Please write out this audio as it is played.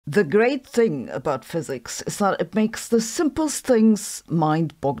The great thing about physics is that it makes the simplest things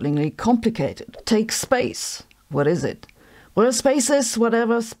mind-bogglingly complicated. Take space. What is it? Well, space is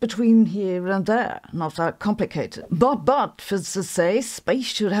whatever's between here and there, not that complicated. But physicists say space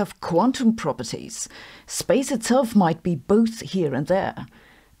should have quantum properties. Space itself might be both here and there.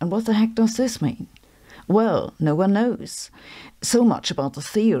 And what the heck does this mean? Well, no one knows. So much about the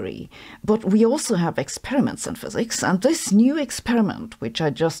theory. But we also have experiments in physics, and this new experiment, which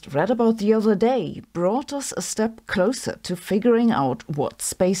I just read about the other day, brought us a step closer to figuring out what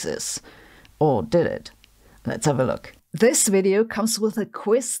space is. Or did it? Let's have a look. This video comes with a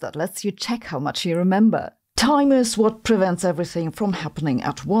quiz that lets you check how much you remember. Time is what prevents everything from happening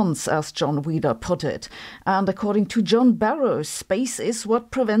at once, as John Wheeler put it. And according to John Barrow, space is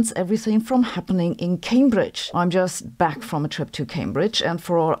what prevents everything from happening in Cambridge. I'm just back from a trip to Cambridge, and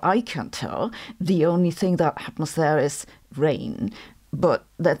for all I can tell, the only thing that happens there is rain. But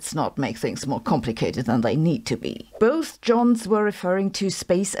let's not make things more complicated than they need to be. Both Johns were referring to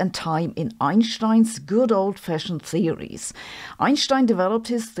space and time in Einstein's good old-fashioned theories. Einstein developed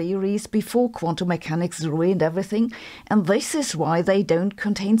his theories before quantum mechanics ruined everything, and this is why they don't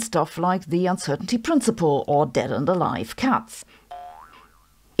contain stuff like the uncertainty principle or dead and alive cats.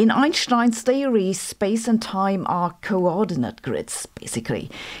 In Einstein's theory, space and time are coordinate grids,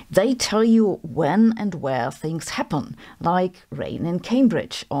 basically. They tell you when and where things happen, like rain in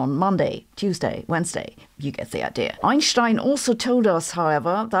Cambridge on Monday, Tuesday, Wednesday. You get the idea. Einstein also told us,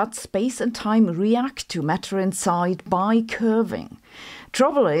 however, that space and time react to matter inside by curving.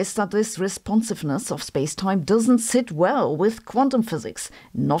 Trouble is that this responsiveness of space-time doesn't sit well with quantum physics.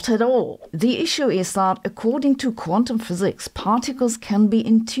 Not at all. The issue is that, according to quantum physics, particles can be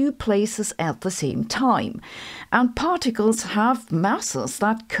in two places at the same time. And particles have masses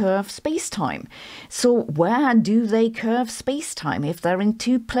that curve space-time. So where do they curve space-time if they're in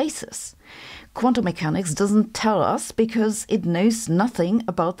two places? Quantum mechanics doesn't tell us because it knows nothing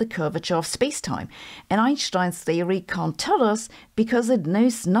about the curvature of space-time, and Einstein's theory can't tell us because it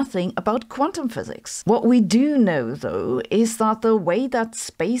knows nothing about quantum physics. What we do know, though, is that the way that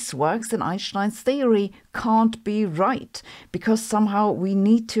space works in Einstein's theory can't be right, because somehow we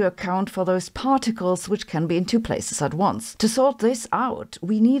need to account for those particles which can be in two places at once. To sort this out,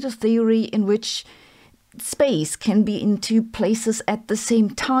 we need a theory in which space can be in two places at the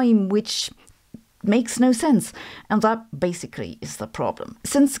same time, which makes no sense, and that basically is the problem.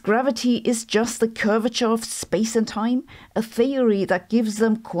 Since gravity is just the curvature of space and time, a theory that gives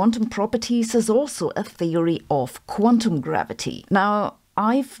them quantum properties is also a theory of quantum gravity. Now,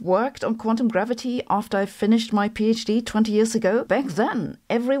 I've worked on quantum gravity after I finished my PhD 20 years ago. Back then,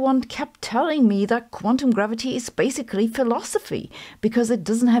 everyone kept telling me that quantum gravity is basically philosophy because it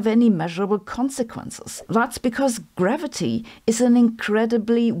doesn't have any measurable consequences. That's because gravity is an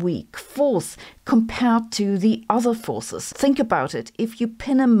incredibly weak force compared to the other forces. Think about it. If you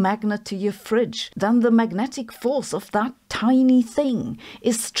pin a magnet to your fridge, then the magnetic force of that tiny thing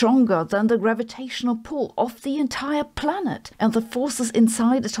is stronger than the gravitational pull of the entire planet. And the forces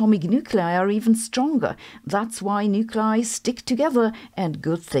inside atomic nuclei are even stronger. That's why nuclei stick together, and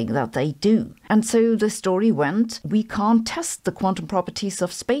good thing that they do. And so the story went, we can't test the quantum properties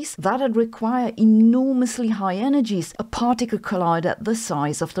of space. That'd require enormously high energies, a particle collider the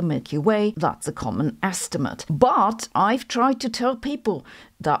size of the Milky Way. That's a common estimate. But I've tried to tell people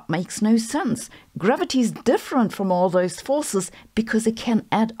that makes no sense. Gravity is different from all those forces because it can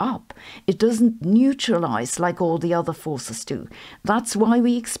add up. It doesn't neutralize like all the other forces do. That's why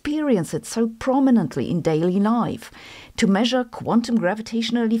we experience it so prominently in daily life. To measure quantum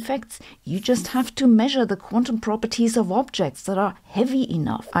gravitational effects, you just have to measure the quantum properties of objects that are heavy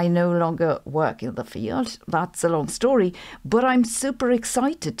enough. I no longer work in the field, that's a long story, but I'm super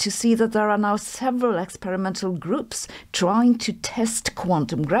excited to see that there are now several experimental groups trying to test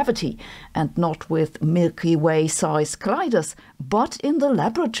quantum gravity, and not with Milky Way-sized colliders, but in the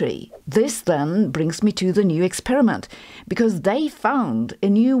laboratory. This then brings me to the new experiment, because they found a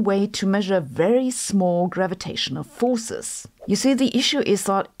new way to measure very small gravitational forces. You see, the issue is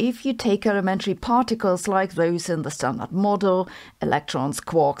that if you take elementary particles like those in the Standard Model, electrons,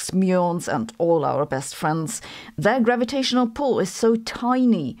 quarks, muons, and all our best friends, their gravitational pull is so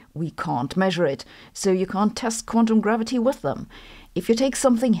tiny we can't measure it, so you can't test quantum gravity with them. If you take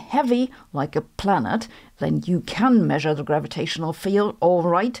something heavy, like a planet, then you can measure the gravitational field, all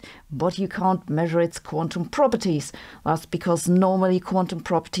right, but you can't measure its quantum properties. That's because normally quantum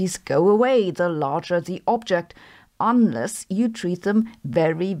properties go away the larger the object, unless you treat them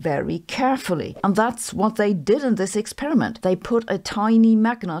very, very carefully. And that's what they did in this experiment. They put a tiny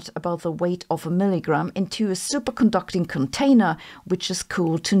magnet about the weight of 1 milligram into a superconducting container, which is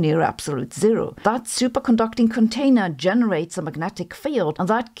cooled to near absolute zero. That superconducting container generates a magnetic field, and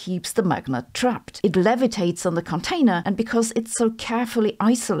that keeps the magnet trapped. It levitates on the container, and because it's so carefully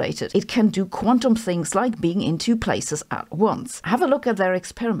isolated, it can do quantum things like being in two places at once. Have a look at their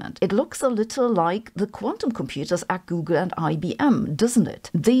experiment. It looks a little like the quantum computers at Google and IBM, doesn't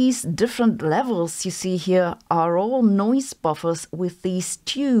it? These different levels you see here are all noise buffers with these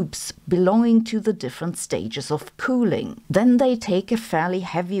tubes belonging to the different stages of cooling. Then they take a fairly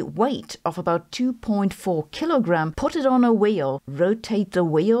heavy weight of about 2.4 kilogram, put it on a wheel, rotate the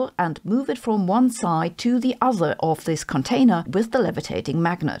wheel and move it from one side to the other of this container with the levitating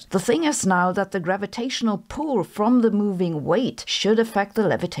magnet. The thing is now that the gravitational pull from the moving weight should affect the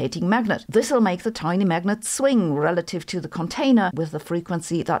levitating magnet. This will make the tiny magnet swing relative to the container with a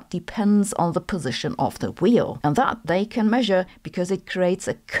frequency that depends on the position of the wheel. And that they can measure because it creates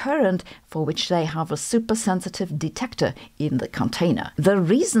a current for which they have a super sensitive detector in the container. The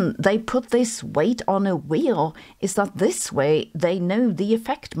reason they put this weight on a wheel is that this way they know the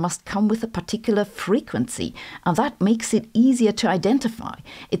effect must come with a particular frequency, and that makes it easier to identify.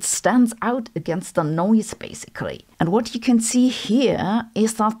 It stands out against the noise basically. And what you can see here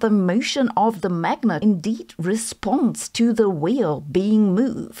is that the motion of the magnet indeed responds to the wheel being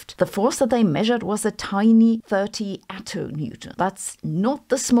moved. The force that they measured was a tiny 30 attonewton. That's not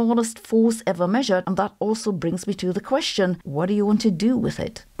the smallest force ever measured, and that also brings me to the question, what do you want to do with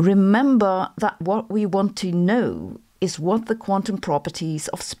it? Remember that what we want to know is what the quantum properties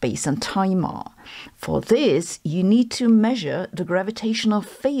of space and time are. For this, you need to measure the gravitational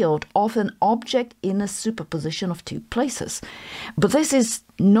field of an object in a superposition of two places. But this is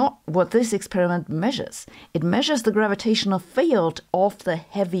not what this experiment measures. It measures the gravitational field of the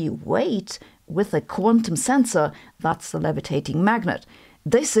heavy weight with a quantum sensor, that's the levitating magnet.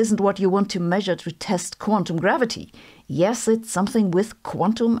 This isn't what you want to measure to test quantum gravity. Yes, it's something with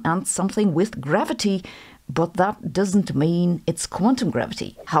quantum and something with gravity, but that doesn't mean it's quantum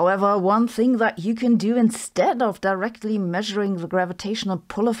gravity. However, one thing that you can do instead of directly measuring the gravitational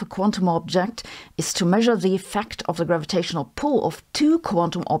pull of a quantum object is to measure the effect of the gravitational pull of two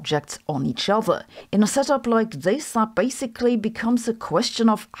quantum objects on each other. In a setup like this, that basically becomes a question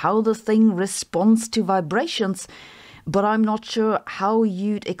of how the thing responds to vibrations, but I'm not sure how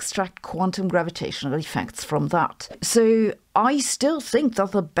you'd extract quantum gravitational effects from that. So I still think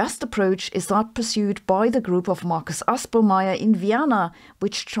that the best approach is that pursued by the group of Markus Aspermeier in Vienna,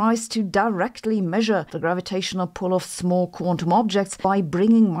 which tries to directly measure the gravitational pull of small quantum objects by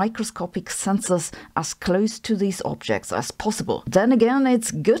bringing microscopic sensors as close to these objects as possible. Then again, it's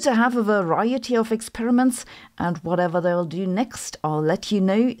good to have a variety of experiments, and whatever they'll do next, I'll let you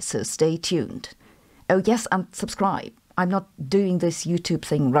know, so stay tuned. Oh yes, and subscribe. I'm not doing this YouTube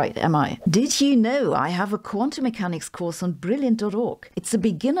thing right, am I? Did you know I have a quantum mechanics course on brilliant.org? It's a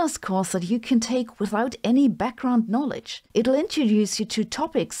beginner's course that you can take without any background knowledge. It'll introduce you to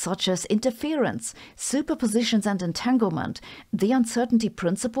topics such as interference, superpositions and entanglement, the uncertainty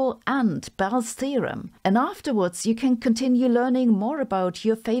principle and Bell's theorem. And afterwards you can continue learning more about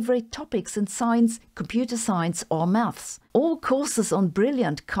your favorite topics in science, computer science or maths. All courses on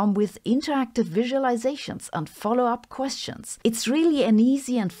Brilliant come with interactive visualizations and follow-up questions. It's really an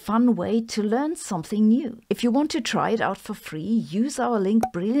easy and fun way to learn something new. If you want to try it out for free, use our link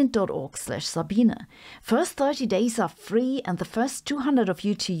brilliant.org/Sabine. First 30 days are free, and the first 200 of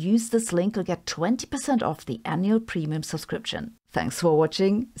you to use this link will get 20% off the annual premium subscription. Thanks for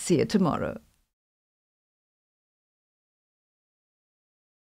watching. See you tomorrow.